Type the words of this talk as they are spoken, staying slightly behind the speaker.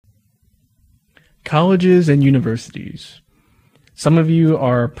Colleges and universities. Some of you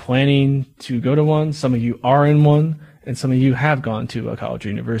are planning to go to one, some of you are in one, and some of you have gone to a college or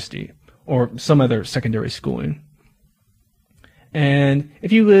university or some other secondary schooling. And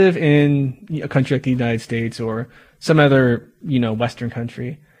if you live in a country like the United States or some other, Western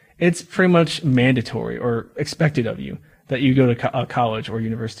country, it's pretty much mandatory or expected of you that you go to a college or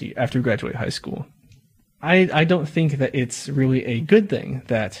university after you graduate high school. I don't think that it's really a good thing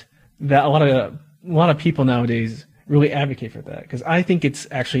that a lot of people nowadays really advocate for that, because I think it's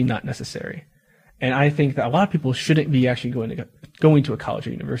actually not necessary. And I think that a lot of people shouldn't be actually going to a college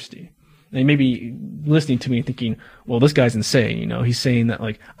or university. They may be listening to me and thinking, well, this guy's insane. He's saying that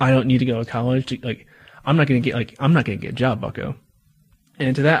I don't need to go to college. I'm not going to get a job, bucko.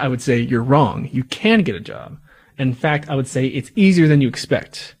 And to that, I would say you're wrong. You can get a job. In fact, I would say it's easier than you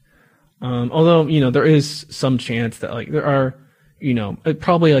expect. Although, there is some chance that there are,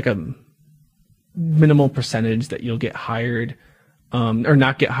 probably a minimal percentage that you'll get hired, or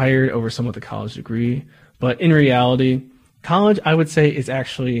not get hired over someone with a college degree. But in reality, college, I would say, is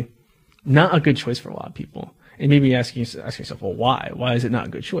actually not a good choice for a lot of people. And maybe ask yourself, well, why? Why is it not a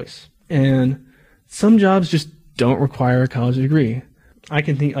good choice? And some jobs just don't require a college degree. I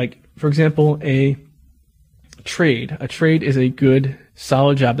can think, for example, a trade. A trade is a good,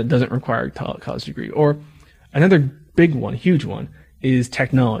 solid job that doesn't require a college degree. Or another big one, huge one, is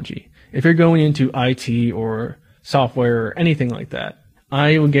technology. If you're going into IT or software or anything like that,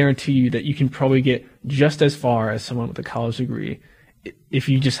 I will guarantee you that you can probably get just as far as someone with a college degree if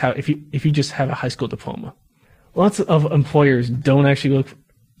you just have a high school diploma. Lots of employers don't actually look,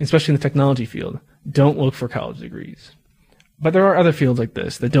 especially in the technology field, don't look for college degrees. But there are other fields like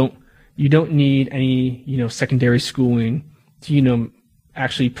this that you don't need any, secondary schooling to,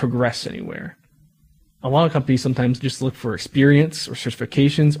 actually progress anywhere. A lot of companies sometimes just look for experience or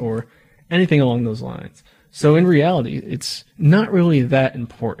certifications or anything along those lines. So in reality, it's not really that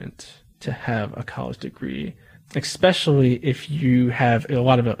important to have a college degree, especially if you have a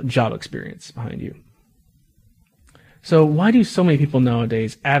lot of job experience behind you. So why do so many people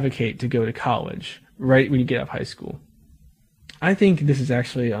nowadays advocate to go to college right when you get out of high school? I think this is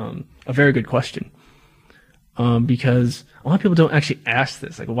actually a very good question, because a lot of people don't actually ask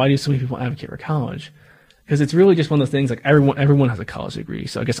this. Why do so many people advocate for college? Because it's really just one of those things, everyone has a college degree,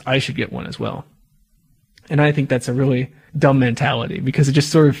 so I guess I should get one as well. And I think that's a really dumb mentality, because it just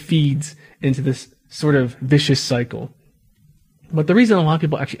sort of feeds into this sort of vicious cycle. But the reason a lot of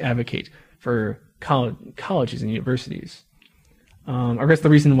people actually advocate for colleges and universities, I guess the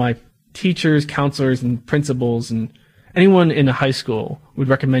reason why teachers, counselors, and principals, and anyone in a high school would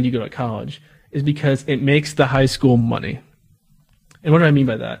recommend you go to college is because it makes the high school money. And what do I mean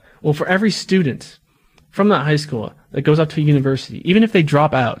by that? Well, for every student from that high school that goes up to a university, even if they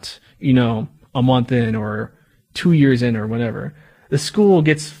drop out, a month in or 2 years in or whatever, the school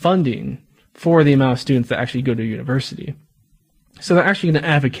gets funding for the amount of students that actually go to university. So they're actually going to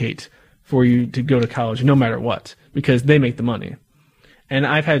advocate for you to go to college no matter what, because they make the money. And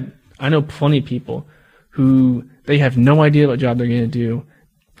I know plenty of people who they have no idea what job they're going to do,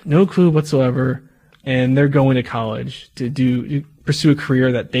 no clue whatsoever, and they're going to college to pursue a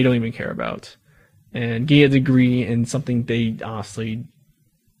career that they don't even care about and get a degree in something they honestly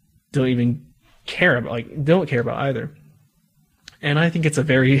don't even care about, don't care about either. And I think it's a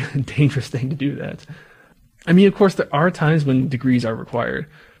very dangerous thing to do that. I mean, of course, there are times when degrees are required.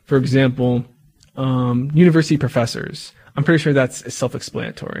 For example, university professors. I'm pretty sure that's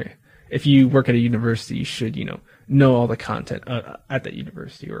self-explanatory. If you work at a university, you should, know all the content at that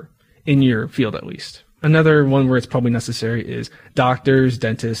university, or in your field at least. Another one where it's probably necessary is doctors,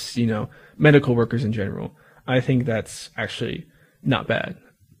 dentists, medical workers in general. I think that's actually not bad.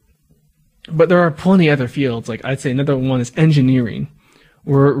 But there are plenty of other fields. I'd say another one is engineering,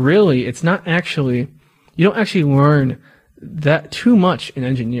 where really it's not actually, you don't actually learn that too much in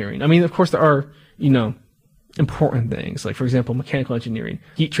engineering. I mean, of course there are, important things. For example, mechanical engineering.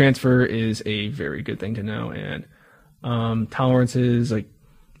 Heat transfer is a very good thing to know, and tolerances,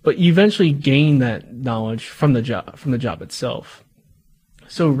 but you eventually gain that knowledge from the job itself.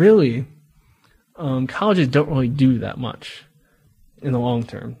 So really, colleges don't really do that much in the long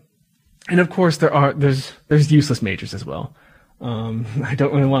term. And of course, there's useless majors as well. I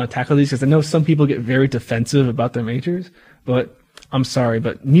don't really want to tackle these because I know some people get very defensive about their majors, but I'm sorry,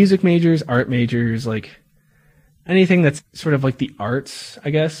 but music majors, art majors, anything that's sort of the arts, I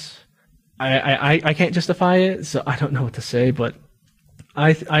guess, I can't justify it, so I don't know what to say, but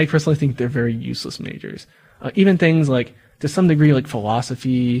I personally think they're very useless majors. Even things to some degree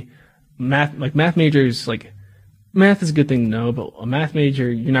philosophy, math, math majors, math is a good thing to know, but a math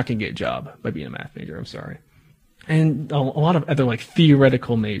major, you're not going to get a job by being a math major. I'm sorry. And a lot of other like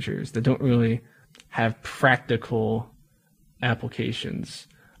theoretical majors that don't really have practical applications,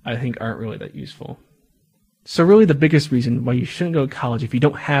 I think aren't really that useful. So really the biggest reason why you shouldn't go to college if you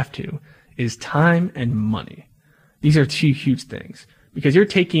don't have to is time and money. These are two huge things. Because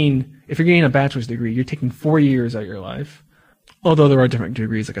if you're getting a bachelor's degree, you're taking 4 years out of your life. Although there are different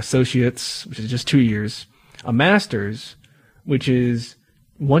degrees like associates, which is just 2 years, a master's, which is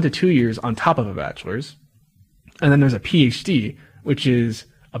 1 to 2 years on top of a bachelor's, and then there's a PhD, which is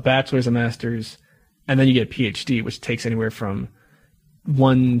a bachelor's, a master's, and then you get a PhD, which takes anywhere from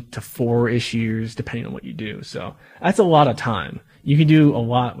 1 to 4-ish years, depending on what you do. So that's a lot of time. You can do a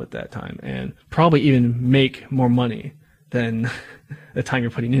lot with that time and probably even make more money than the time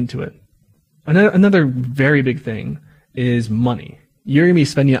you're putting into it. Another very big thing is money. You're going to be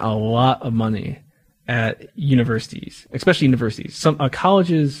spending a lot of money at universities, especially universities. Some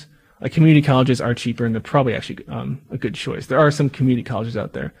colleges, like community colleges, are cheaper, and they're probably actually a good choice. There are some community colleges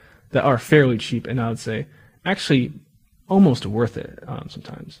out there that are fairly cheap, and I would say actually almost worth it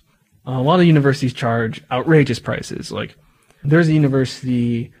sometimes. A lot of universities charge outrageous prices. Like there's a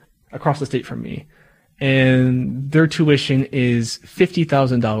university across the state from me, and their tuition is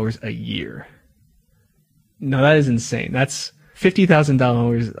 $50,000 a year. Now that is insane. That's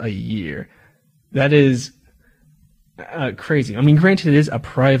 $50,000 a year. That is crazy. I mean, granted, it is a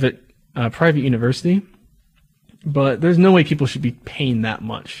private university, but there's no way people should be paying that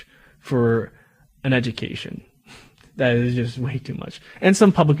much for an education. That is just way too much. And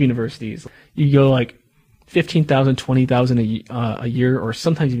some public universities, you go like $15,000, $20,000 a year, or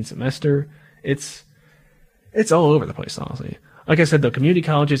sometimes even semester. It's all over the place, honestly. Like I said, the community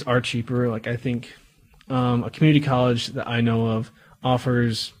colleges are cheaper. Like I think a community college that I know of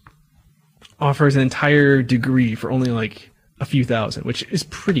offers an entire degree for only like a few thousand, which is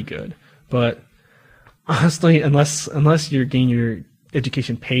pretty good. But honestly, unless you're getting your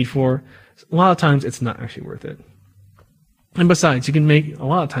education paid for, a lot of times it's not actually worth it. And besides, a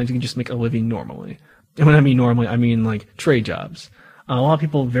lot of times you can just make a living normally. And when I mean normally, I mean like trade jobs. A lot of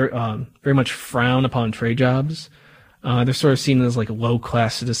people very much frown upon trade jobs. They're sort of seen as like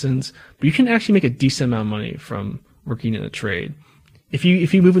low-class citizens, but you can actually make a decent amount of money from working in a trade. If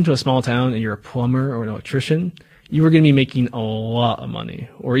you move into a small town and you're a plumber or an electrician, you are going to be making a lot of money,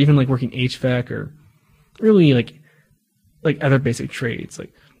 or even like working HVAC or really like other basic trades.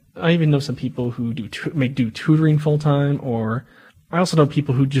 Like I even know some people who do tutoring full time, or I also know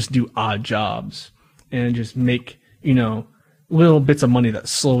people who just do odd jobs and just make little bits of money that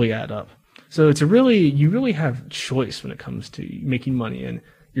slowly add up. So you really have choice when it comes to making money and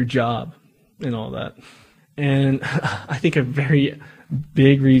your job and all that. And I think a very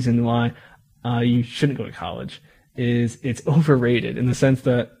big reason why you shouldn't go to college is it's overrated in the sense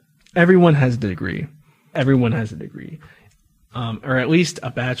that everyone has a degree. Everyone has a degree. Or at least a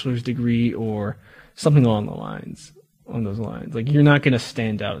bachelor's degree or something along those lines. Like you're not going to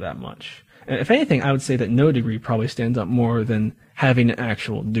stand out that much. And if anything, I would say that no degree probably stands out more than having an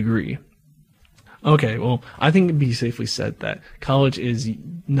actual degree. Okay, well, I think it'd be safely said that college is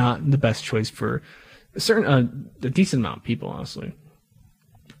not the best choice for a decent amount of people, honestly.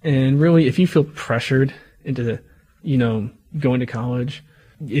 And really, if you feel pressured into, going to college,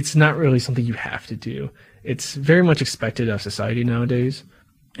 it's not really something you have to do. It's very much expected of society nowadays.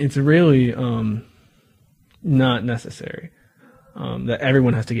 It's really not necessary that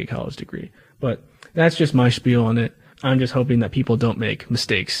everyone has to get a college degree. But that's just my spiel on it. I'm just hoping that people don't make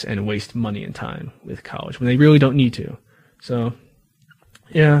mistakes and waste money and time with college when they really don't need to. So,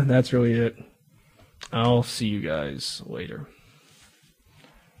 yeah, that's really it. I'll see you guys later.